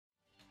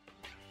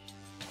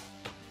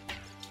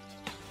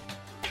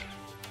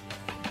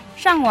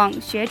上网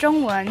学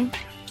中文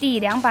第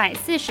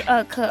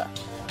242课。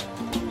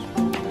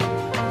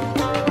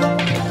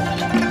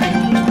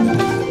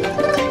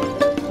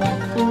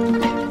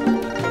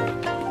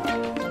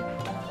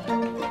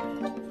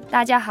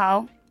大家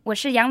好，我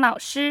是杨老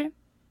师。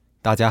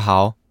大家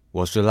好，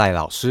我是赖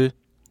老师。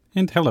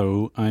And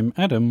hello, I'm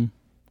Adam.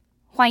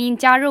 欢迎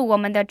加入我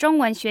们的中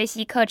文学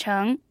习课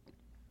程。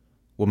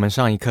我们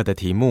上一课的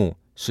题目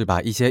是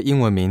把一些英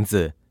文名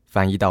字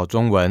翻译到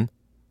中文。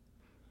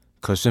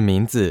可是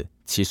名字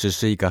其实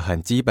是一个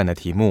很基本的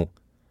题目，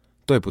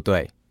对不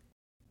对？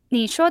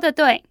你说的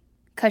对，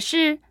可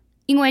是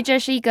因为这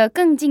是一个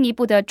更进一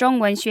步的中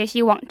文学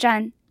习网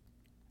站，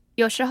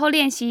有时候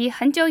练习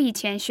很久以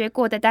前学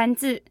过的单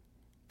字，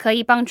可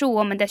以帮助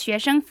我们的学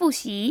生复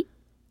习。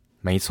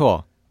没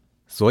错，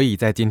所以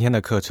在今天的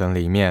课程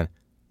里面，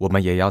我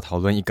们也要讨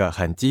论一个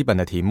很基本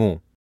的题目：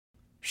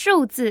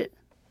数字。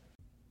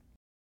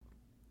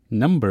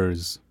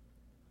Numbers.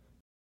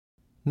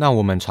 那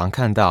我们常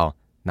看到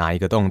哪一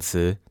个动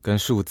词跟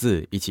数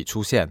字一起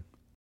出现？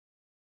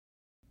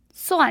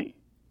算。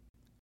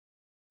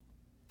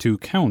To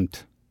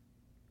count.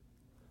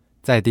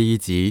 在第一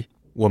集，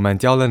我们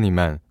教了你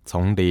们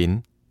从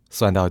0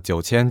算到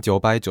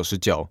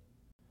9999。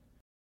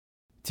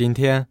今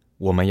天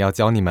我们要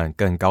教你们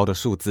更高的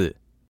数字。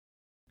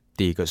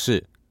第一个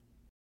是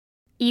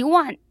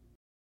10000。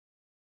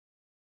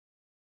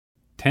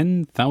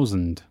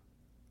10,000.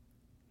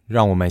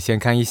 让我们先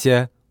看一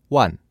些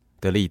万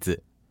的例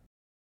子。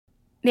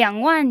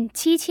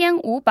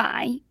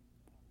27500。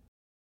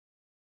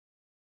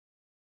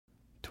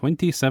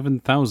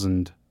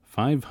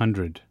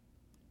27,500.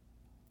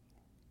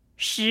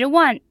 10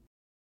万。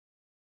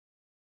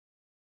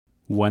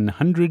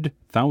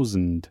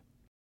100,000.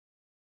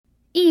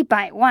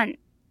 100万。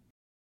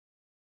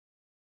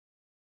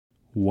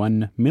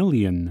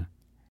1,000,000.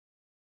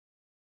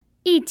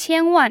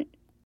 1000万。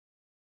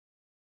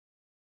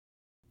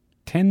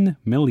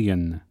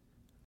10,000,000.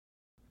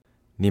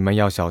 你们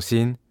要小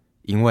心，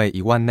因为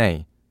1万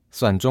内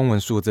算中文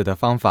数字的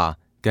方法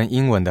跟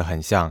英文的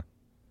很像，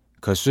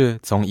可是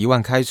从1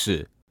万开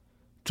始，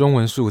中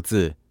文数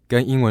字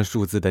跟英文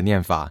数字的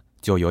念法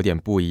就有点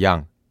不一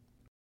样。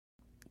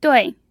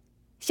对，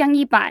像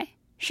100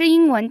是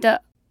英文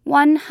的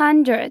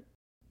 100，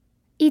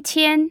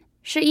 1000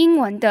是英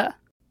文的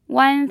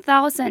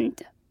 1000。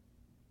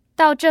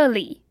到这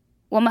里，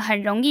我们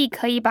很容易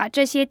可以把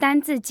这些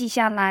单字记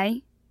下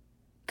来。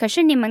可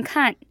是你们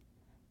看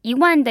，1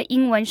万的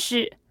英文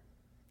是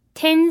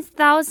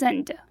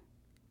 10,000，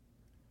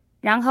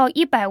 然后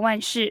100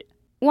万是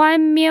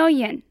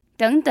 1,000,000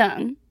 等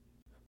等。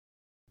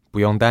不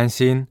用担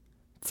心，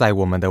在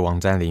我们的网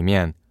站里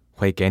面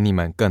会给你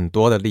们更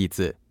多的例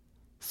子，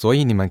所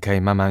以你们可以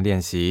慢慢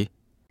练习。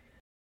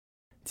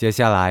接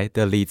下来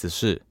的例子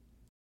是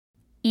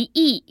1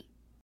亿。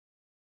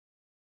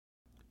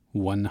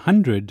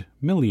100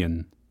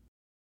 million.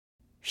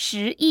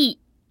 10亿。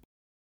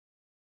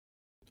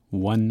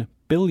1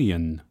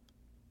 billion.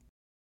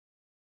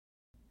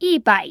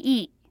 100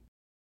亿。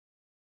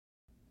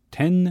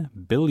10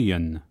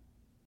 billion.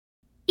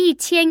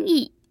 1000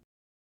亿。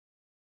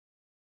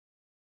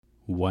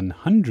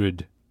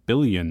100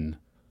 billion.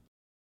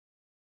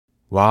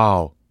 哇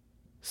哦！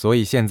所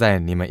以现在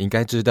你们应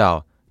该知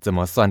道怎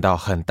么算到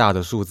很大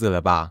的数字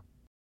了吧？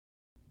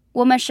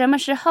我们什么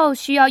时候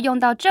需要用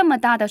到这么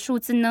大的数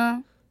字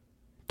呢？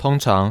通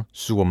常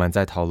是我们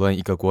在讨论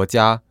一个国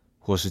家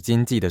或是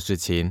经济的事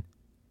情，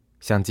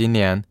像今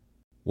年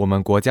我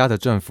们国家的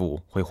政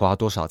府会花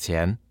多少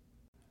钱？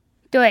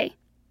对，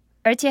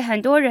而且很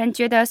多人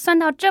觉得算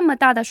到这么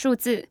大的数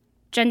字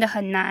真的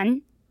很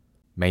难。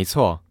没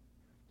错，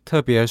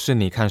特别是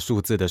你看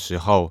数字的时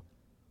候，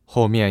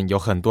后面有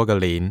很多个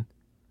零，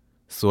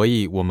所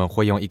以我们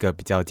会用一个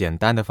比较简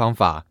单的方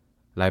法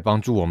来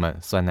帮助我们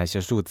算那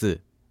些数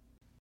字。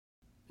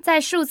在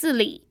数字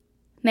里，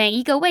每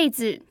一个位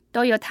置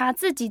都有它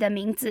自己的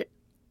名字，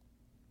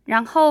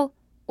然后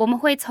我们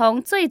会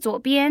从最左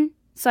边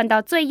算到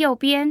最右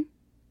边。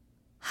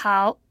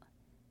好，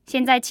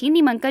现在请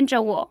你们跟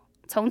着我，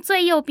从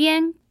最右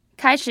边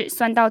开始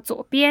算到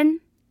左边。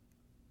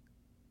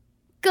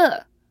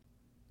个、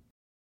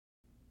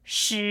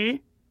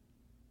十、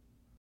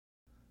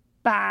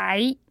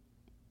百、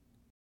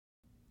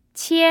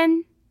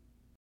千、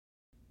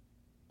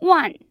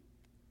万、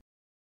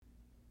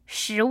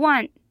10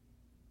万、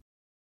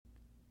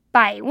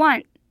100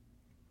万、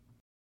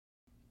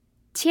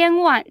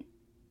1000万、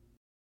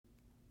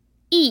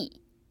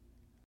亿、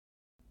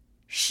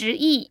10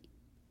亿、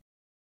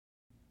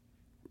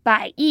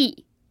100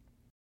亿、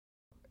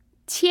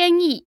1000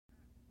亿。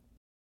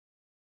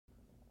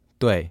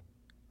对，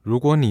如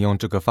果你用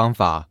这个方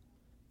法，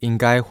应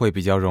该会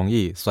比较容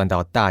易算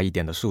到大一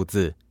点的数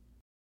字。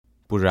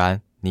不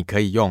然你可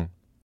以用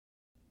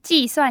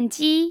计算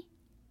机。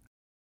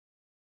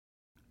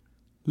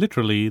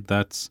Literally,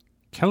 that's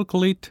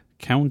calculate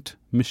count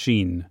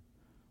machine,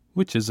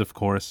 which is, of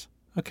course,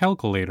 a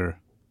calculator.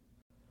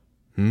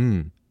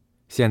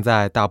 现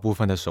在大部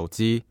分的手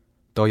机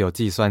都有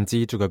计算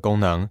机这个功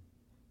能。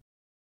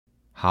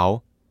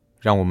好，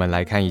让我们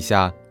来看一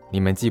下，你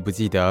们记不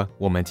记得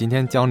我们今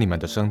天教你们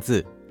的生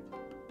字？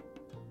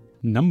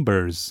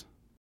 Numbers.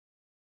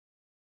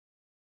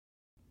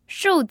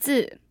 数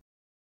字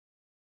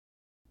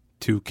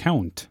To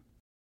count.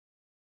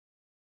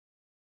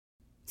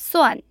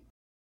 算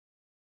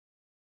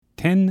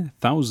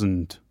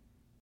 10,000.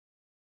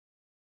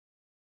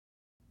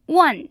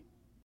 万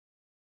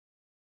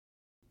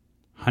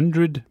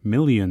 100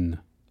 million.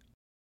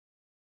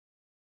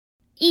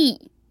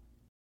 亿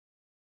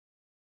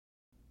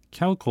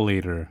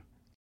Calculator.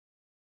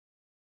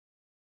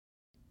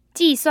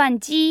 计算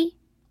机。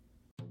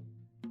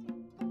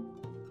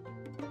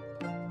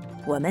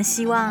我们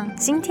希望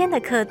今天的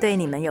课对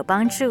你们有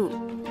帮助。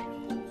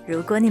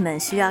如果你们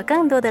需要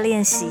更多的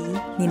练习，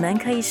你们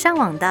可以上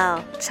网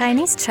到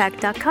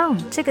ChineseTrack.com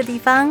这个地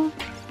方。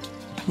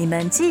你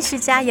们继续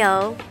加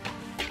油！